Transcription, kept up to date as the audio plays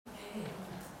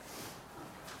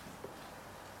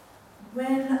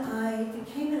when I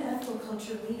became an ethical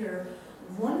culture leader,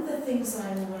 one of the things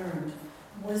I learned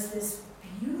was this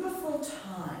beautiful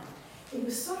time. It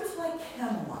was sort of like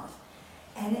Camelot,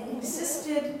 and it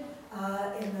existed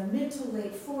in the mid to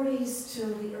late 40s to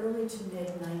the early to mid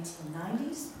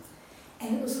 1990s,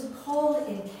 and it was called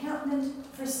Encampment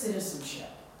for Citizenship.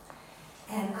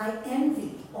 And I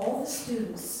envy all the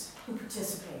students who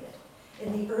participated.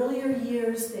 In the earlier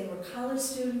years, they were college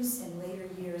students. In later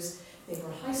years, they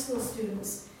were high school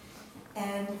students.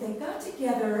 And they got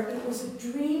together. It was a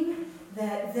dream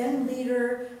that then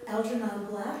leader Algernon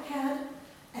Black had,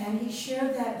 and he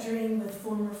shared that dream with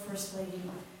former First Lady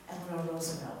Eleanor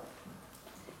Roosevelt.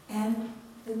 And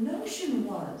the notion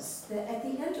was that at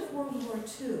the end of World War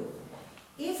II,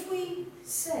 if we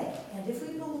say and if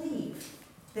we believe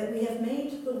that we have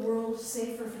made the world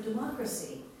safer for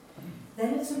democracy,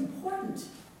 then it's important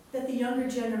that the younger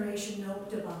generation know what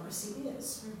democracy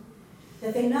is.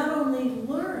 That they not only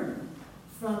learn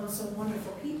from some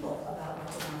wonderful people about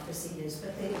what democracy is,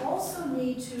 but they also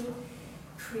need to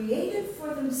create it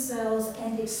for themselves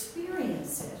and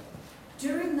experience it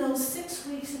during those 6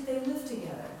 weeks that they live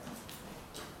together.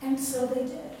 And so they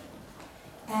did.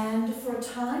 And for a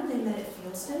time, they met at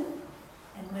Fieldston.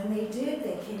 And when they did,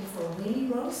 they came for a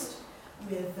weenie roast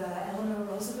with Eleanor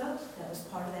Roosevelt. That was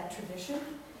part of that tradition.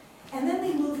 And then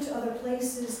they moved to other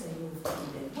places. They moved to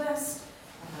the Midwest,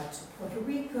 to Puerto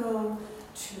Rico,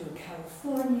 to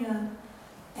California.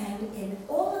 And in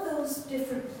all of those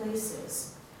different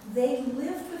places, they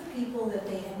lived with people that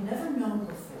they had never known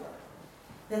before,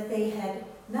 that they had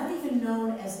not even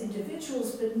known as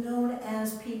individuals, but known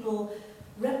as people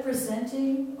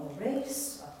representing a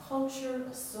race, a culture,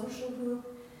 a social group.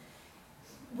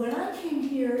 When I came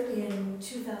here in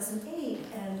 2008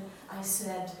 and I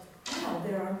said, wow,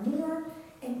 there are more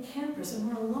encampers and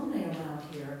more alumni around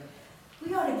here,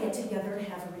 we ought to get together and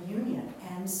have a reunion.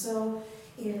 And so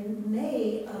in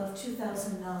May of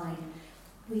 2009,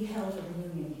 we held a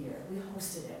reunion here. We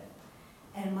hosted it.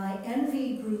 And my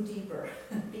envy grew deeper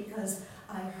because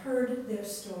I heard their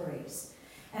stories.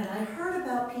 And I heard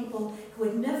about people who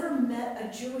had never met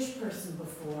a Jewish person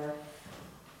before,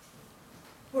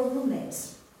 were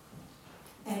roommates,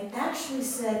 and actually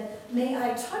said, may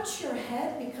I touch your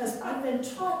head because I've been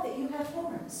taught that you have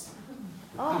horns.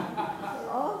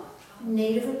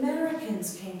 Native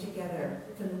Americans came together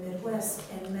from the Midwest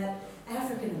and met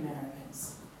African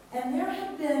Americans. And there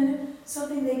had been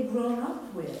something they'd grown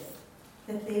up with,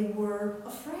 that they were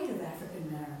afraid of African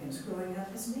Americans growing up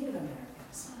as Native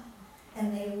Americans.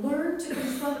 And they learned to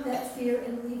confront that fear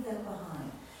and leave that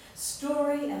behind.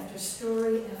 Story after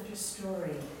story after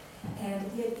story. And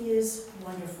it is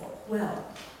wonderful. Well,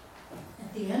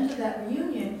 at the end of that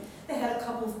reunion, they had a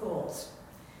couple of goals.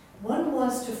 One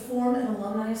was to form an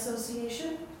alumni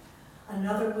association.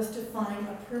 Another was to find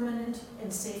a permanent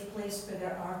and safe place for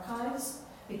their archives,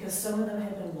 because some of them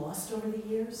had been lost over the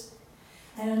years.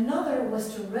 And another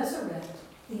was to resurrect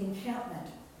the encampment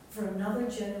for another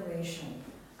generation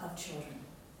of children.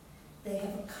 They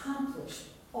have accomplished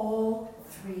all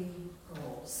three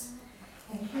goals.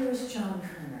 And here's John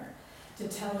Kerner to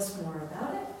tell us more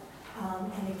about it.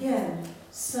 And again,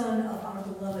 son of our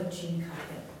beloved Gene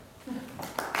Cutkin.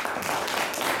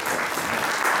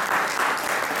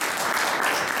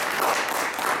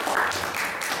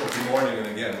 Well, good morning, and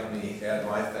again, let me add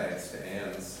my thanks to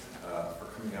Ann's for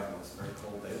coming out on this very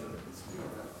cold day that we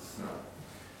don't have the snow.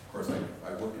 Of course,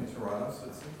 I work in Toronto, so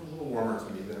it's a little warmer to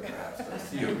me than it perhaps does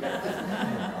to you.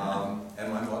 And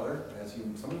my mother, as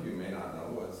some of you may not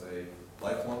know, was a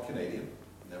lifelong Canadian,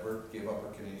 never gave up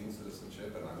her Canadian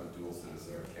citizenship, and I'm a dual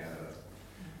citizen of Canada.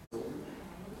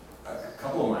 A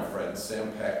couple of my friends,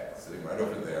 Sam Peck, sitting right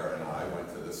over there, and I went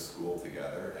to this school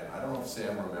together, and I don't know if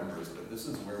Sam remembers, but this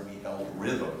is where we held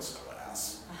rhythms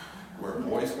class, where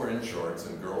boys were in shorts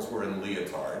and girls were in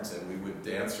leotards, and we would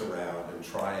dance around and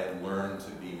try and learn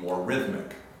to be more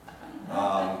rhythmic.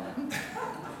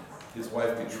 His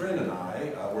wife, Katrin, and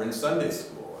I were in Sunday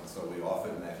school, and so we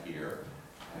often met here.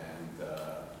 And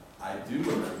I do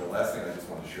remember, the last thing I just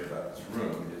want to share about this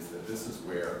room is that this is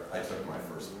where I took my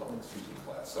first public speaking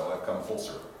class, so I've come full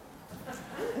circle.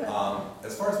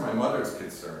 As far as my mother is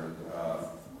concerned,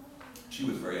 she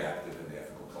was very active in the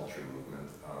ethical culture movement.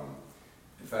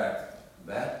 In fact,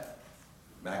 that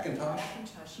Macintosh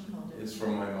is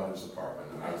from my mother's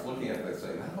apartment, and I was looking at it and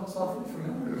saying, that looks awfully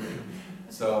familiar to me.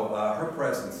 So her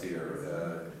presence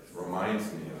here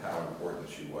reminds me of how important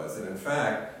she was. And in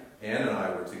fact, Ann and I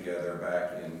were together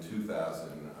back in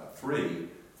 2003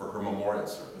 for her memorial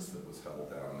service that was held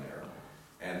down there.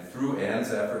 And through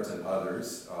Ann's efforts and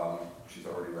others, she's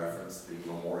already referenced the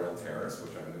Memorial Terrace,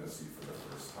 which I'm going to see for the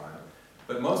first time.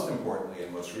 But most importantly,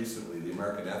 and most recently, the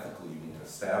American Ethical Union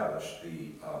established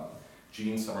the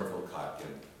Jean Somerville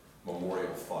Kotkin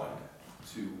Memorial Fund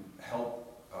to help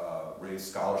raise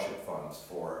scholarship funds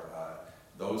for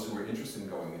those who were interested in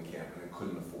going to Encampment and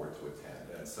couldn't afford to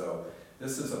attend. And so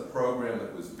this is a program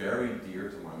that was very dear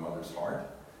to my mother's heart.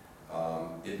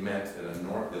 It meant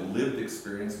the lived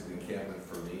experience of the Encampment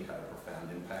for me had a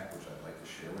profound impact, which I'd like to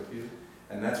share with you.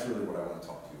 And that's really what I want to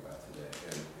talk to you about today.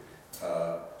 And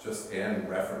just Anne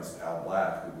referenced Al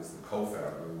Black, who was the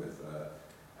co-founder with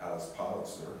Alice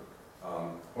Politzer.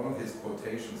 One of his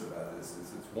quotations about this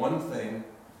is, "It's one thing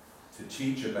to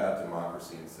teach about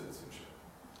democracy and citizenship.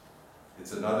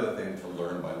 It's another thing to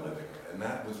learn by living it." And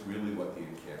that was really what the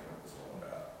Encampment was all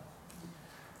about.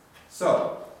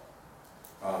 So,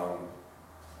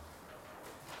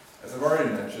 as I've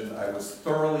already mentioned, I was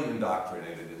thoroughly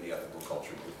indoctrinated in the ethical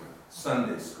culture movement.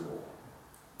 Sunday school,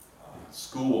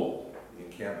 school, the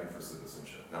Encampment for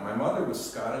Citizenship. Now, my mother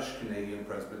was Scottish-Canadian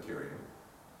Presbyterian,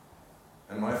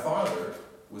 and my father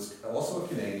was also a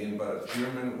Canadian, but of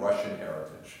German-Russian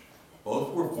heritage.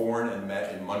 Both were born and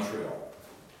met in Montreal.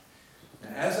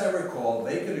 And as I recall,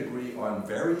 they could agree on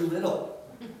very little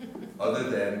other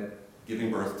than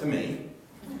giving birth to me.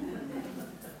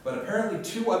 But apparently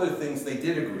 2 other things they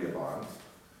did agree upon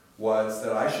was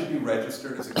that I should be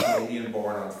registered as a Canadian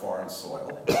born on foreign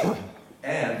soil,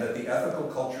 and that the ethical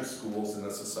culture schools in the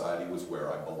society was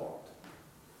where I belonged.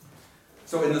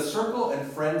 So in the circle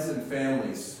and friends and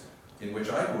families in which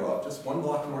I grew up, just 1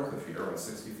 block north of here on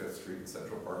 65th Street in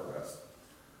Central Park West,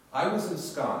 I was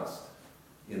ensconced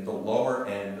in the lower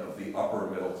end of the upper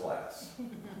middle class.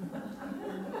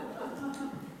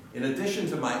 In addition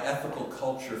to my ethical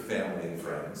culture family and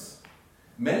friends,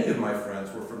 many of my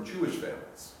friends were from Jewish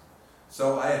families.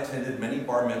 So I attended many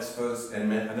bar mitzvahs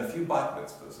and a few bat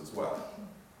mitzvahs as well.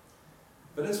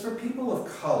 But as for people of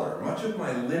color, much of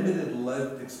my limited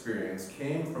lived experience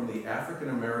came from the African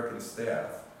American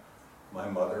staff my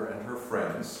mother and her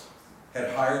friends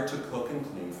had hired to cook and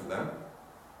clean for them,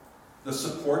 the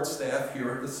support staff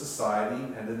here at the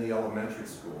society and in the elementary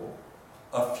school,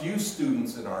 a few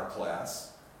students in our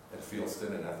class at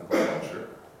Fieldston in ethical culture,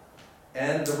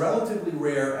 and the relatively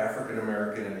rare African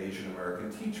American and Asian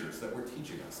American teachers that were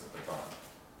teaching us at the time.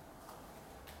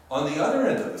 On the other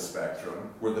end of the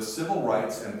spectrum were the civil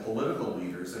rights and political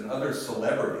leaders and other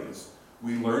celebrities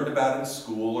we learned about in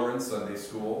school or in Sunday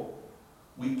school,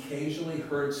 we occasionally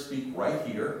heard speak right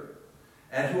here,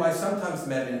 and who I sometimes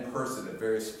met in person at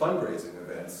various fundraising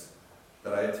events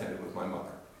that I attended with my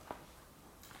mother.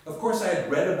 Of course, I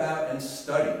had read about and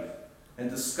studied and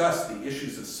discussed the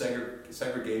issues of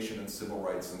segregation and civil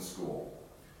rights in school.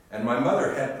 And my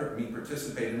mother had me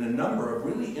participate in a number of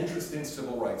really interesting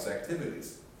civil rights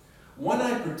activities. One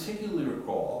I particularly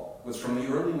recall was from the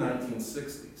early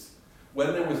 1960s,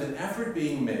 when there was an effort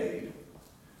being made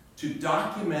to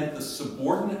document the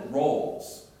subordinate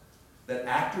roles that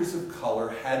actors of color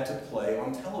had to play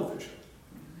on television.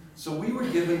 So we were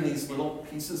given these little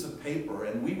pieces of paper,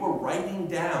 and we were writing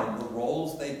down the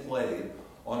roles they played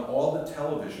on all the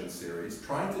television series,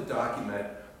 trying to document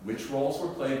which roles were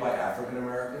played by African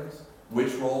Americans,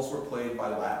 which roles were played by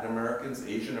Latin Americans,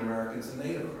 Asian Americans, and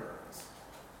Native Americans.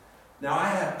 Now, I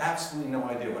have absolutely no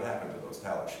idea what happened to those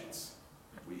tally sheets.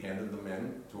 We handed them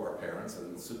in to our parents,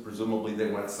 and presumably they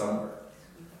went somewhere.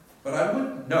 But I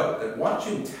would note that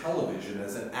watching television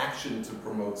as an action to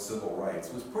promote civil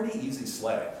rights was pretty easy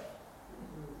sledding.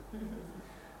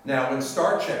 Now, when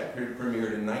Star Trek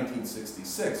premiered in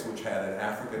 1966, which had an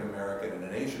African American and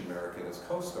an Asian American as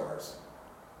co-stars,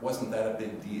 wasn't that a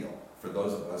big deal for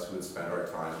those of us who had spent our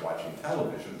time watching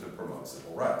television to promote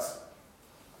civil rights?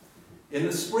 In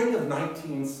the spring of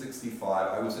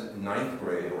 1965, I was in 9th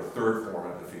grade or 3rd form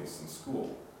at the Fieldston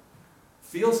School.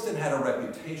 Fieldston had a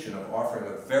reputation of offering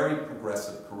a very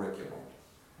progressive curriculum,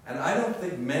 and I don't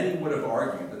think many would have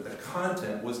argued that the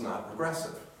content was not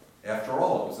progressive. After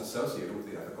all, it was associated with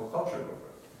the ethical culture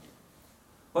movement.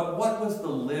 But what was the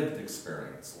lived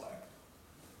experience like?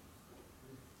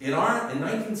 In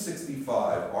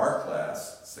 1965, our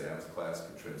class, Sam's class,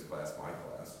 Katrina's class, my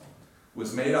class,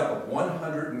 was made up of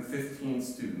 115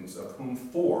 students, of whom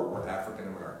 4 were African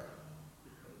American.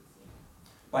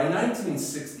 By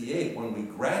 1968, when we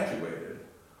graduated,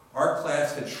 our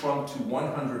class had shrunk to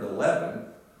 111,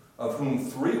 of whom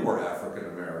 3 were African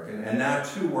American, and now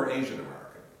 2 were Asian American.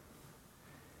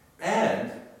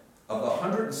 And of the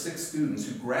 106 students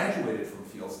who graduated from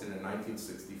Fieldston in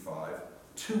 1965,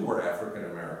 2 were African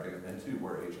American and 2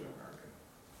 were Asian American.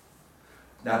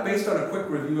 Now, based on a quick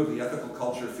review of the Ethical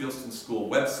Culture Fieldston School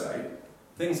website,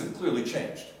 things have clearly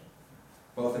changed,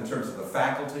 both in terms of the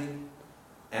faculty,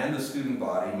 and the student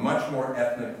body much more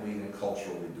ethnically and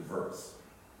culturally diverse.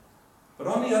 But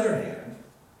on the other hand,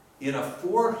 in a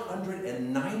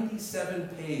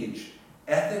 497-page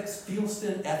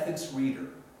Fieldston ethics reader,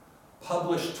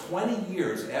 published 20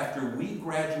 years after we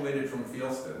graduated from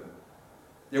Fieldston,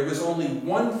 there was only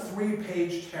one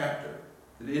 3-page chapter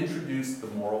that introduced the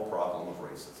moral problem of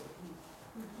racism.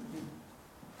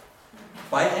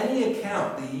 By any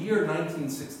account, the year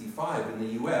 1965 in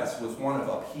the US was one of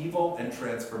upheaval and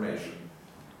transformation.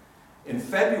 In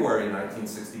February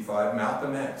 1965,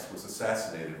 Malcolm X was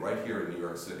assassinated right here in New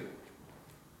York City.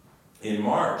 In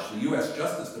March, the US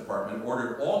Justice Department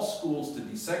ordered all schools to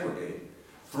desegregate,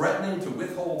 threatening to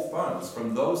withhold funds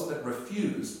from those that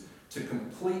refused to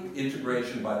complete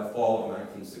integration by the fall of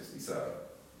 1967.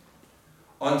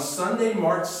 On Sunday,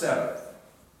 March 7th,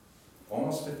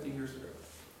 almost 50 years ago,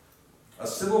 a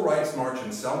civil rights march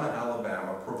in Selma,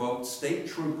 Alabama provoked state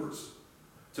troopers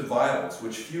to violence,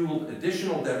 which fueled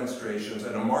additional demonstrations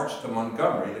and a march to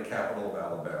Montgomery, the capital of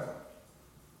Alabama.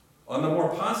 On the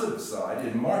more positive side,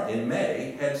 in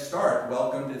May, Head Start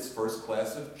welcomed its first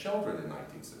class of children in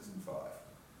 1965.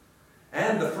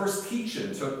 And the first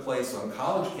teach-in took place on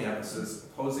college campuses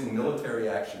opposing military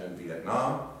action in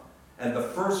Vietnam, and the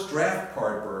first draft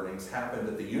card burnings happened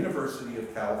at the University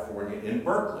of California in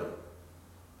Berkeley,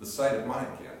 the site of my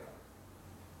encampment.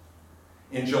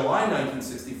 In July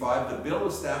 1965, the bill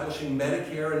establishing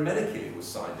Medicare and Medicaid was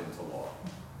signed into law.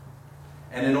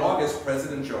 And in August,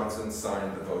 President Johnson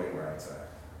signed the Voting Rights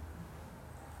Act.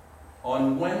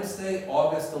 On Wednesday,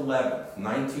 August 11th,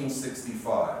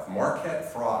 1965,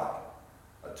 Marquette Fry,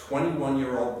 a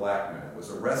 21-year-old black man,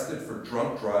 was arrested for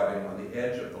drunk driving on the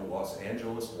edge of the Los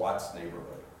Angeles Watts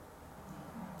neighborhood.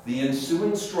 The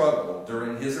ensuing struggle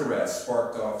during his arrest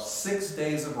sparked off 6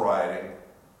 days of rioting,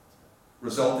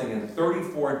 resulting in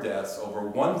 34 deaths, over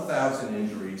 1,000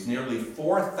 injuries, nearly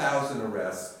 4,000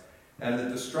 arrests, and the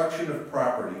destruction of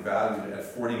property valued at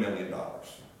 $40 million.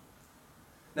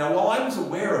 Now, while I was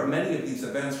aware of many of these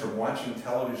events from watching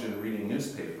television and reading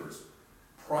newspapers,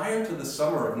 prior to the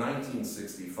summer of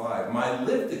 1965, my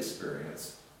lived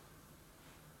experience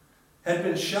had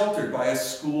been sheltered by a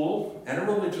school and a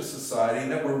religious society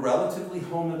that were relatively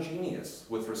homogeneous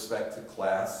with respect to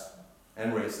class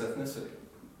and race ethnicity.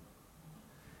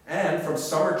 And from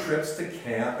summer trips to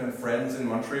camp and friends in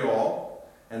Montreal,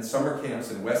 and summer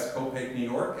camps in West Copake, New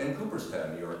York, and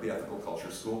Cooperstown, New York, the Ethical Culture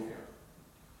School Camp.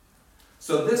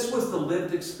 So this was the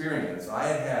lived experience I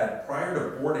had had prior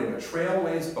to boarding a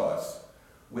Trailways bus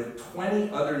with 20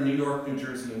 other New York, New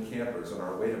Jersey, and campers on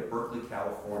our way to Berkeley,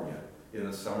 California in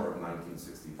the summer of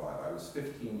 1965. I was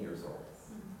 15 years old.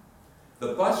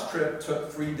 The bus trip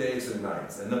took 3 days and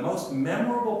nights, and the most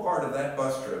memorable part of that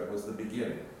bus trip was the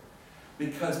beginning,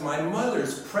 because my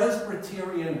mother's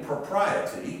Presbyterian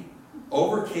propriety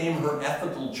overcame her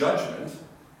ethical judgment,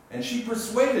 and she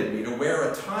persuaded me to wear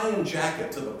a tie and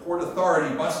jacket to the Port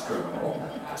Authority bus terminal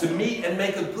to meet and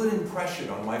make a good impression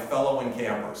on my fellow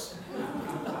encampers.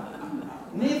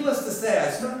 Needless to say, I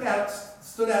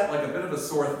stood out like a bit of a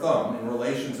sore thumb in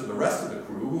relation to the rest of the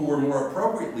crew, who were more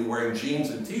appropriately wearing jeans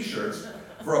and t-shirts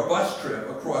for a bus trip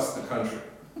across the country.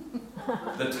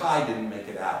 The tie didn't make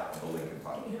it out of the Lincoln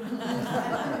Tunnel.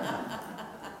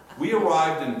 We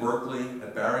arrived in Berkeley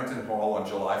at Barrington Hall on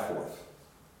July 4th.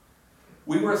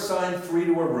 We were assigned 3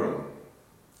 to a room.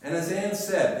 And as Anne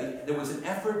said, there was an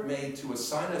effort made to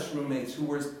assign us roommates who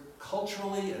were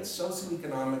culturally and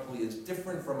socioeconomically as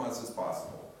different from us as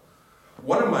possible.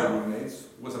 One of my roommates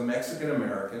was a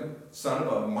Mexican-American, son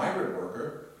of a migrant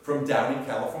worker from Downey,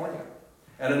 California.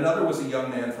 And another was a young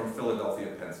man from Philadelphia,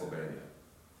 Pennsylvania.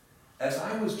 As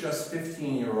I was just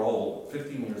 15 years old,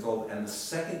 and the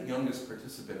second youngest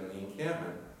participant in the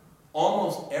encampment,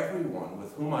 almost everyone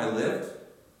with whom I lived,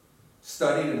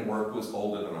 studied, and worked was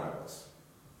older than I was.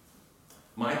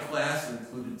 My class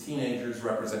included teenagers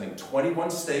representing 21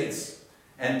 states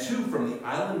and 2 from the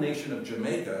island nation of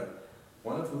Jamaica,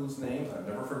 one of whose names I've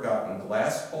never forgotten,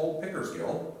 Glasshole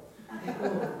Pickersgill,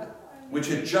 which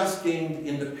had just gained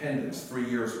independence 3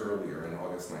 years earlier in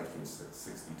August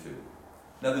 1962.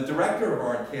 Now, the director of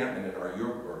our encampment in our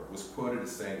yearbook was quoted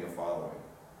as saying the following: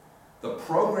 "The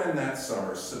program that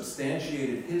summer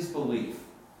substantiated his belief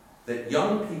that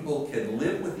young people can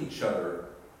live with each other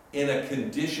in a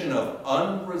condition of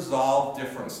unresolved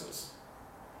differences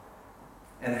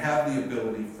and have the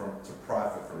ability to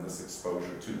profit from this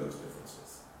exposure to those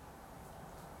differences."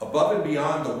 Above and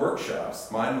beyond the workshops,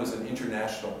 mine was in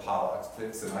international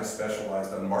politics, and I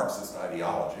specialized on Marxist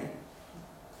ideology.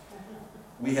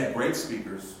 We had great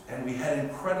speakers, and we had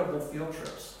incredible field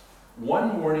trips.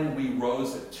 One morning we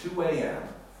rose at 2 a.m.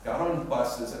 got on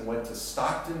buses and went to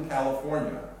Stockton,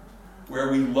 California,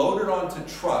 where we loaded onto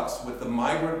trucks with the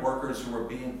migrant workers who were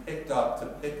being picked up to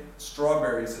pick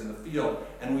strawberries in the field,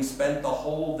 and we spent the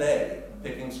whole day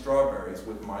picking strawberries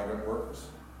with migrant workers.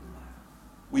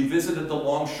 We visited the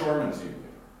Longshoremen's Union.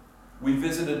 We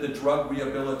visited the drug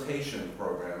rehabilitation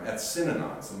program at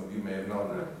Synanon. Some of you may have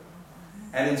known that.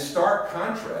 And in stark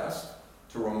contrast,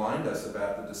 to remind us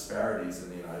about the disparities in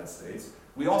the United States,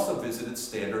 we also visited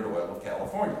Standard Oil of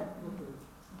California.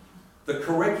 The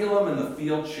curriculum and the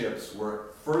field trips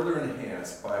were further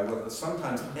enhanced by what was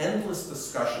sometimes endless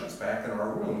discussions back in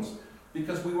our rooms,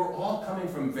 because we were all coming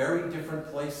from very different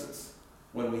places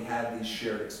when we had these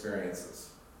shared experiences.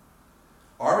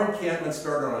 Our encampment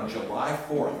started on July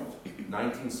 4th,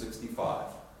 1965,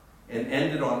 and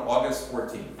ended on August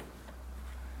 14th.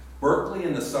 Berkeley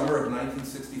in the summer of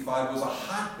 1965 was a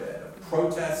hotbed of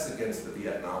protests against the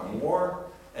Vietnam War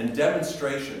and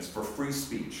demonstrations for free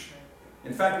speech.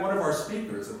 In fact, one of our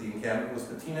speakers at the encampment was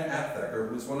Bettina Aptheker,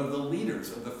 who was one of the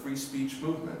leaders of the free speech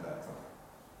movement at that time.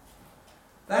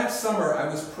 That summer, I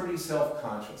was pretty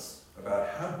self-conscious about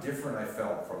how different I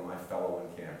felt from my fellow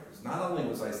encampers. Not only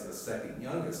was I the second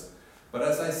youngest, but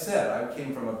as I said, I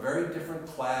came from a very different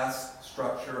class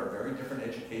structure, a very different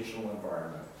educational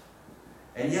environment.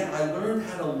 And yet I learned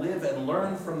how to live and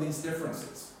learn from these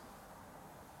differences.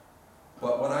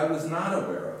 But what I was not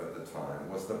aware of at the time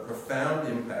was the profound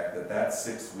impact that that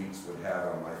 6 weeks would have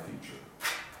on my future.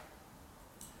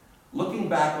 Looking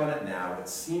back on it now, it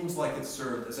seems like it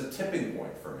served as a tipping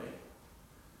point for me.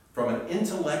 From an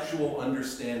intellectual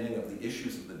understanding of the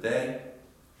issues of the day,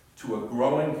 to a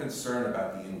growing concern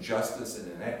about the injustice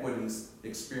and inequities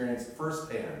experienced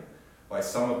firsthand by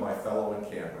some of my fellow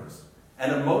encampers,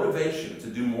 and a motivation to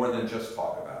do more than just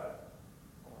talk about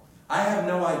it. I have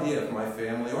no idea if my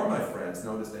family or my friends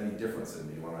noticed any difference in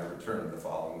me when I returned the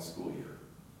following school year.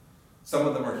 Some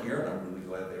of them are here, and I'm really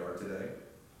glad they are today.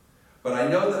 But I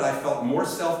know that I felt more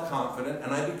self-confident,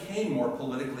 and I became more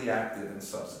politically active in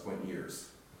subsequent years.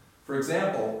 For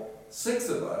example, 6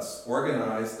 of us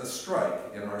organized a strike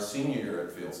in our senior year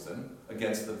at Fieldston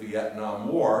against the Vietnam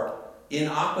War in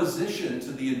opposition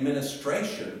to the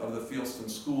administration of the Fieldston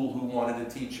School who wanted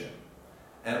to teach him.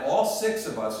 And all 6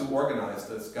 of us who organized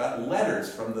this got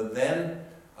letters from the then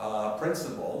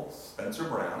principal, Spencer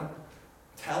Brown,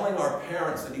 telling our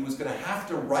parents that he was going to have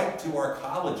to write to our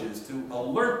colleges to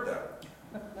alert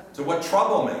them to what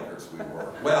troublemakers we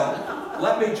were. Well,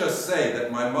 let me just say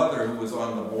that my mother, who was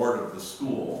on the board of the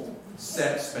school,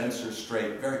 set Spencer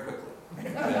straight very quickly.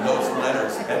 And those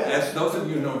letters, as those of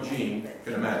you who know Jean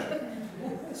can imagine.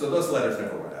 So those letters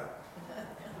never went out.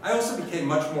 I also became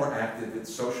much more active in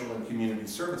social and community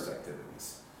service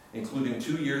activities, including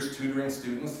 2 years tutoring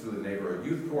students through the Neighborhood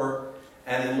Youth Corps,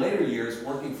 and in later years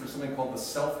working for something called the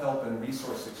Self-Help and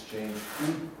Resource Exchange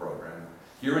Food Program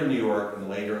here in New York and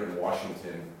later in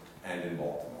Washington and in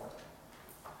Baltimore.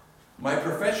 My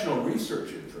professional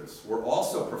research interests were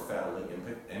also profoundly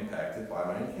impacted by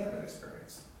my encampment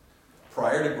experience.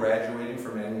 Prior to graduating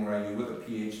from NYU with a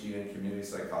PhD in community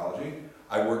psychology,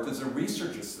 I worked as a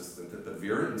research assistant at the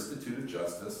Vera Institute of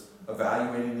Justice,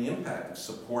 evaluating the impact of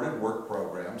supported work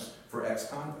programs for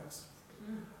ex-convicts.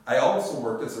 I also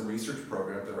worked as a research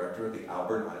program director at the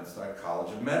Albert Einstein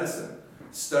College of Medicine,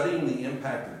 studying the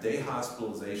impact of day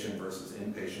hospitalization versus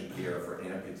inpatient care for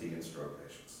amputee and stroke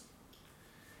patients.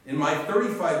 In my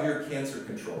 35-year cancer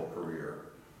control career,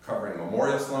 covering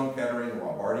Memorial Sloan Kettering,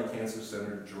 Lombardi Cancer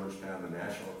Center, Georgetown, the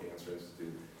National Cancer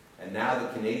Institute, and now the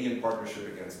Canadian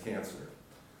Partnership Against Cancer,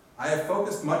 I have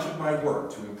focused much of my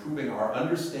work to improving our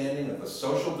understanding of the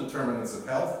social determinants of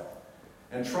health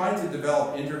and trying to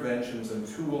develop interventions and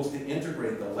tools to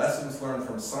integrate the lessons learned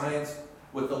from science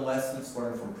with the lessons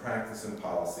learned from practice and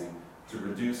policy to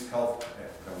reduce health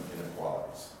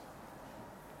inequalities.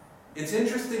 It's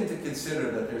interesting to consider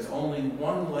that there's only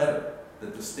one letter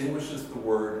that distinguishes the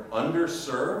word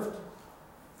underserved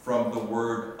from the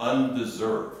word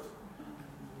undeserved.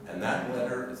 And that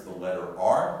letter is the letter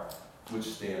R, which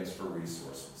stands for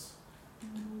resources.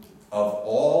 Of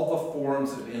all the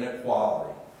forms of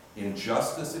inequality,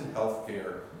 injustice in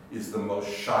healthcare is the most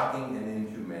shocking and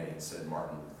inhumane, said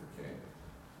Martin Luther King.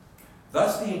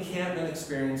 Thus, the encampment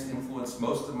experience influenced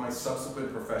most of my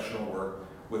subsequent professional work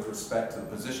with respect to the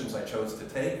positions I chose to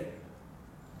take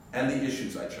and the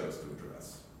issues I chose to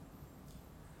address.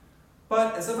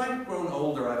 But as I've grown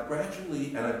older, I've gradually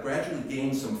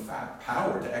gained some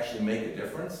power to actually make a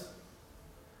difference.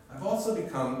 I've also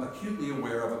become acutely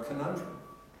aware of a conundrum.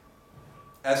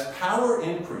 As power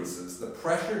increases, the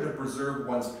pressure to preserve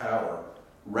one's power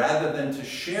rather than to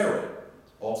share it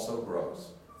also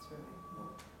grows.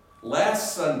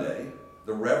 Last Sunday,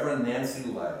 the Reverend Nancy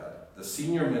Ladd, the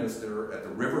senior minister at the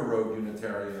River Road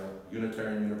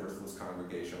Unitarian Universalist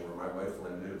congregation, where my wife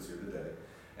Linda, who's here today,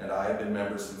 and I have been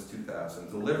members since 2000,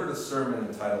 delivered a sermon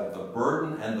entitled The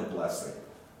Burden and the Blessing.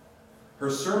 Her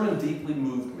sermon deeply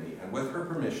moved me, and with her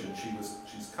permission,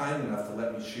 she's kind enough to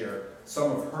let me share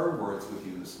some of her words with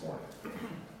you this morning.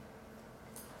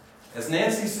 As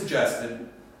Nancy suggested,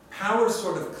 power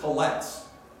sort of collects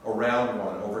around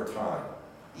one over time,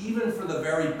 even for the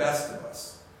very best of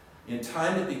us. In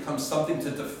time, it becomes something to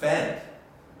defend.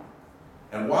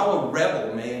 And while a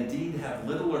rebel may indeed have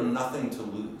little or nothing to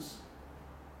lose,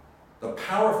 the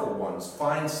powerful ones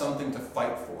find something to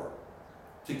fight for,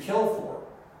 to kill for,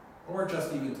 or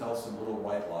just even tell some little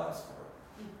white lies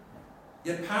for.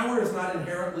 Yet power is not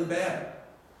inherently bad.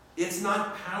 It's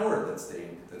not power that's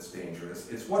dangerous,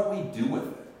 it's what we do with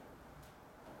it.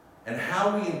 And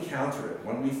how we encounter it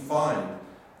when we find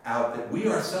out that we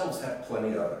ourselves have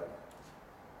plenty of it.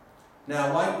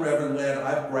 Now, like Reverend Ladd,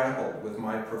 I've grappled with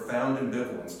my profound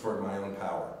ambivalence toward my own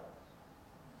power.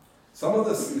 Some of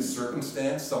this is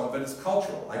circumstance, some of it is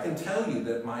cultural. I can tell you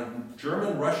that my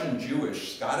German, Russian,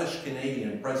 Jewish, Scottish,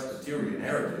 Canadian, Presbyterian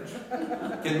heritage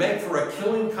can make for a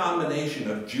killing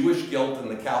combination of Jewish guilt and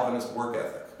the Calvinist work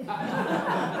ethic.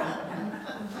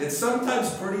 It's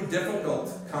sometimes a pretty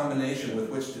difficult combination with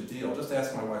which to deal. Just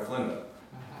ask my wife Linda.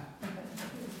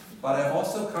 But I've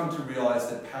also come to realize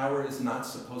that power is not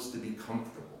supposed to be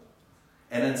comfortable.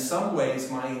 And in some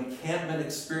ways, my encampment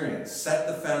experience set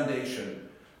the foundation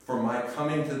for my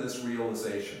coming to this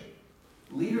realization.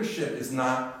 Leadership is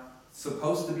not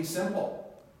supposed to be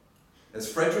simple.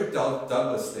 As Frederick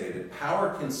Douglass stated,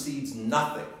 power concedes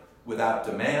nothing without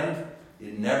demand.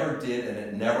 It never did and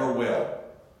it never will.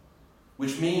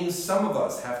 Which means some of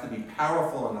us have to be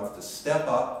powerful enough to step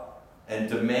up and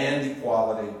demand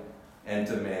equality and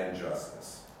demand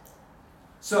justice.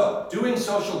 So, doing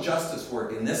social justice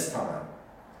work in this time,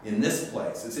 in this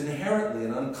place, is inherently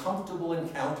an uncomfortable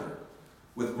encounter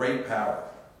with great power.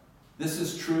 This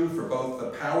is true for both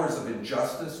the powers of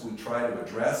injustice we try to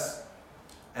address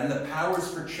and the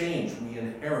powers for change we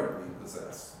inherently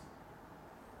possess.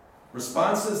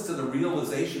 Responses to the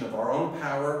realization of our own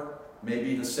power may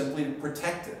be to simply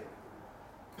protect it,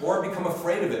 or become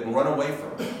afraid of it and run away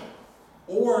from it,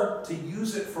 or to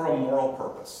use it for a moral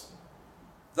purpose.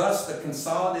 Thus, the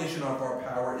consolidation of our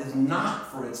power is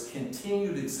not for its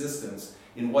continued existence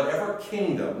in whatever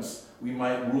kingdoms we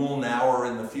might rule now or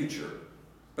in the future,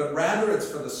 but rather it's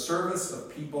for the service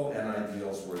of people and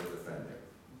ideals worth defending.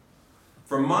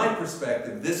 From my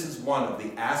perspective, this is one of the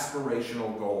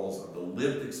aspirational goals of the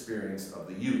lived experience of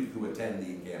the youth who attend the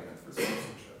Encampment for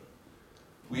Citizenship.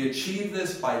 We achieve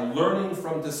this by learning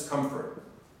from discomfort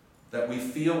that we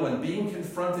feel when being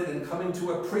confronted and coming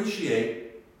to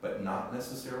appreciate, but not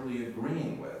necessarily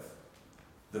agreeing with,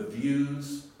 the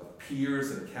views of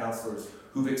peers and counselors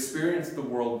who've experienced the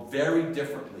world very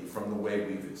differently from the way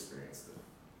we've experienced it.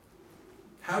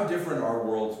 How different our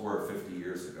worlds were 50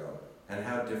 years ago, and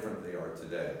how different they are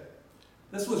today.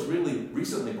 This was really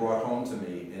recently brought home to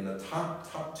me in the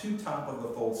two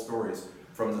top-of-the-fold stories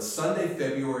from the Sunday,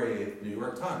 February 8th New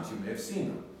York Times. You may have seen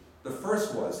them. The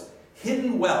first was,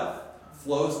 hidden wealth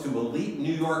flows to elite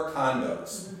New York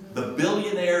condos, the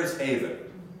billionaire's haven.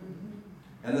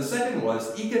 And the second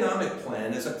was, economic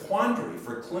plan is a quandary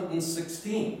for Clinton's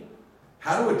 16.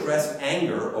 How to address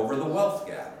anger over the wealth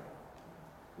gap.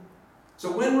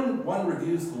 So when one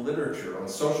reviews the literature on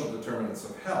social determinants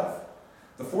of health,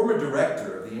 the former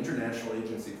director of the International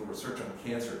Agency for Research on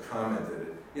Cancer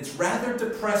commented, it's rather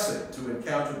depressing to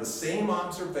encounter the same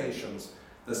observations,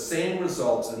 the same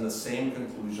results, and the same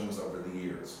conclusions over the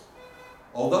years.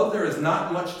 Although there is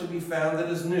not much to be found that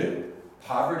is new,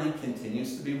 poverty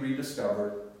continues to be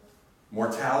rediscovered,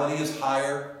 mortality is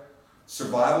higher,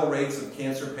 survival rates of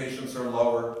cancer patients are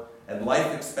lower, and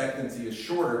life expectancy is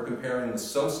shorter comparing the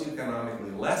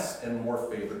socioeconomically less and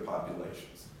more favored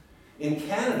populations. In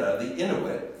Canada, the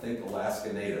Inuit, think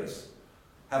Alaska Natives,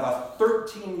 have a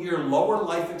 13-year lower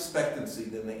life expectancy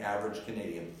than the average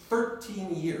Canadian.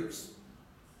 13 years.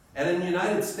 And in the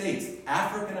United States,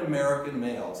 African American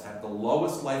males have the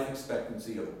lowest life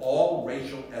expectancy of all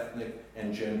racial, ethnic,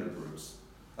 and gender groups,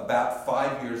 about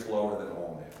 5 years lower than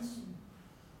all males.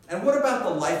 And what about the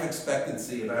life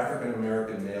expectancy of African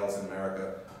American males in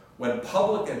America when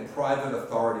public and private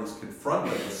authorities confront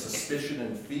them with suspicion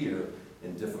and fear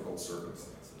in difficult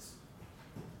circumstances?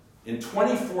 In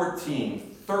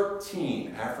 2014,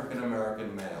 13 African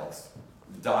American males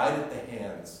died at the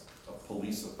hands of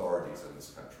police authorities in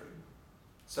this country.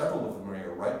 Several of them are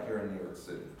here, right here in New York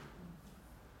City.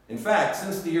 In fact,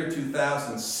 since the year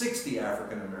 2000, 60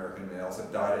 African American males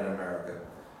have died in America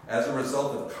as a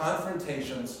result of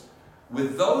confrontations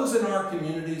with those in our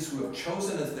communities who have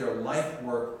chosen as their life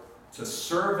work to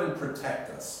serve and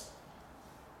protect us.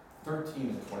 13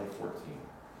 in 2014.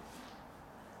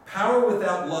 Power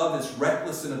without love is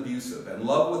reckless and abusive, and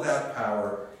love without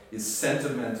power is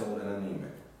sentimental and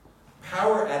anemic.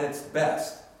 Power at its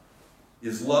best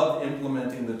is love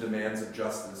implementing the demands of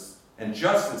justice, and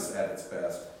justice at its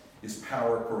best is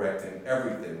power correcting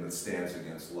everything that stands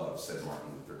against love, said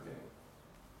Martin Luther King.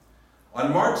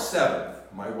 On March 7th,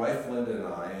 my wife Linda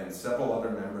and I and several other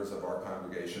members of our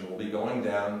congregation will be going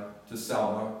down to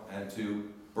Selma and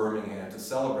to Birmingham to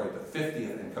celebrate the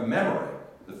 50th and commemorate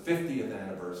the 50th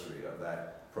anniversary of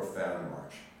that profound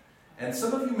march. And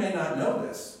some of you may not know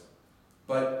this,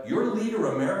 but your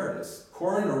leader emeritus,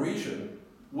 Cora Noresian,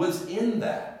 was in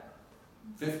that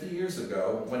 50 years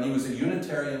ago when he was a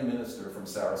Unitarian minister from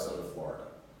Sarasota, Florida.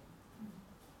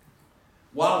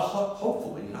 While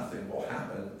hopefully nothing will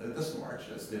happen at this march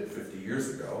as did 50 years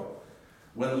ago,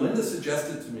 when Linda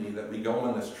suggested to me that we go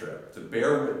on this trip to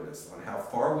bear witness on how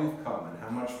far we've come and how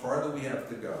much farther we have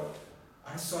to go,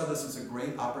 I saw this as a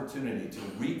great opportunity to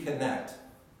reconnect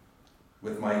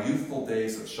with my youthful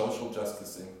days of social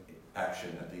justice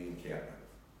action at the Encampment.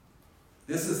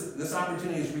 This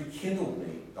opportunity has rekindled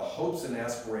me the hopes and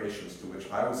aspirations to which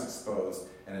I was exposed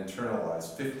and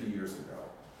internalized 50 years ago.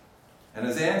 And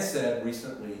as Anne said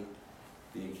recently,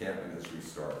 the Encampment has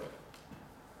restarted.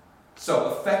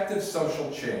 So, effective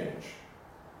social change,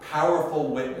 powerful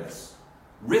witness,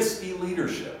 risky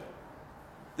leadership.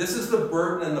 This is the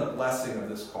burden and the blessing of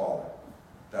this calling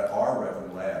that our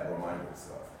Reverend Ladd reminded us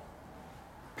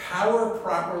of. Power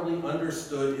properly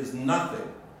understood is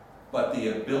nothing but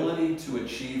the ability to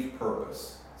achieve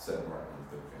purpose, said Martin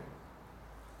Luther King.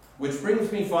 Which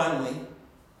brings me finally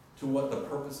to what the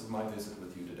purpose of my visit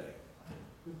with you today.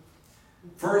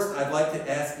 First, I'd like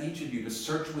to ask each of you to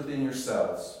search within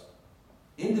yourselves,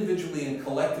 individually and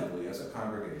collectively as a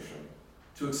congregation,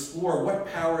 to explore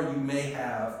what power you may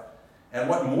have and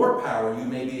what more power you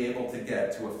may be able to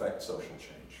get to affect social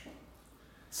change.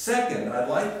 Second, I'd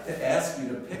like to ask you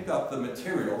to pick up the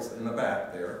materials in the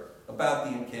back there about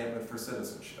the Encampment for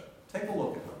Citizenship. Take a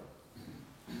look at them.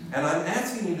 And I'm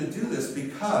asking you to do this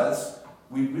because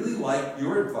we really like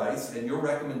your advice and your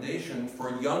recommendation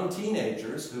for young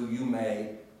teenagers who you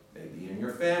may be in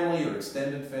your family or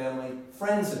extended family,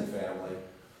 friends and family,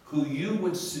 who you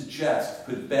would suggest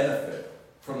could benefit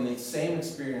from the same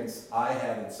experience I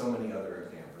had and so many other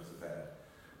encampers have had.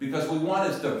 Because we want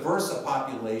as diverse a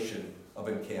population of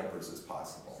encampers as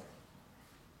possible.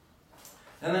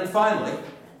 And then finally,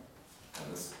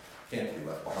 and this can't be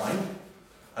left behind,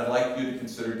 I'd like you to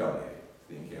consider donating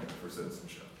to the Encampment for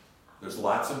Citizenship. There's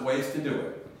lots of ways to do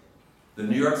it. The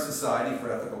New York Society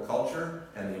for Ethical Culture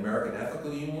and the American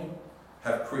Ethical Union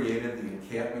have created the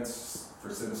Encampments for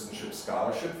Citizenship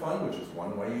Scholarship Fund, which is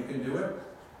one way you can do it.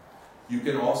 You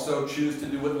can also choose to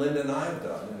do what Linda and I have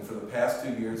done, and for the past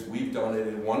 2 years, we've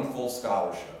donated one full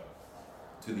scholarship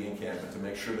to the Encampment to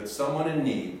make sure that someone in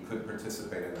need could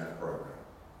participate in that program.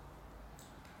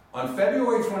 On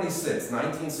February 26,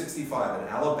 1965, an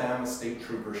Alabama state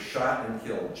trooper shot and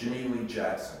killed Jimmy Lee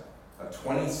Jackson, a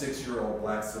 26-year-old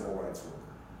black civil rights worker.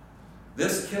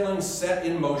 This killing set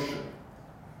in motion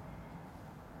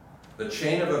the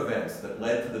chain of events that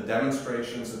led to the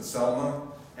demonstrations at Selma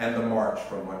and the march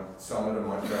from Selma to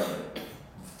Montgomery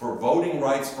for voting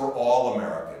rights for all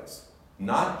Americans,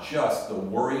 not just the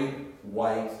worried,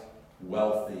 white,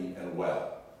 wealthy, and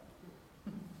well.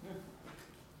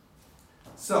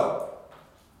 So,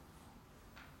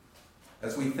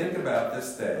 as we think about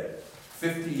this day,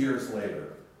 50 years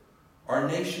later, our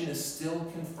nation is still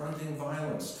confronting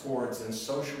violence towards and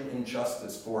social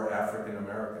injustice for African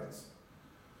Americans,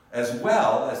 as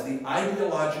well as the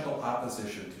ideological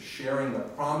opposition to sharing the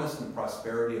promise and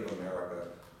prosperity of America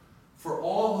for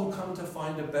all who come to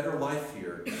find a better life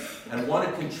here and want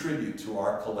to contribute to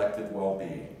our collective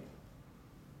well-being.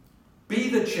 Be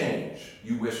the change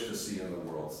you wish to see in the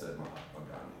world, said Mahatma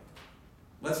Gandhi.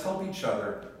 Let's help each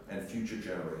other and future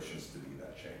generations to be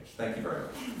that change. Thank you very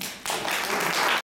much.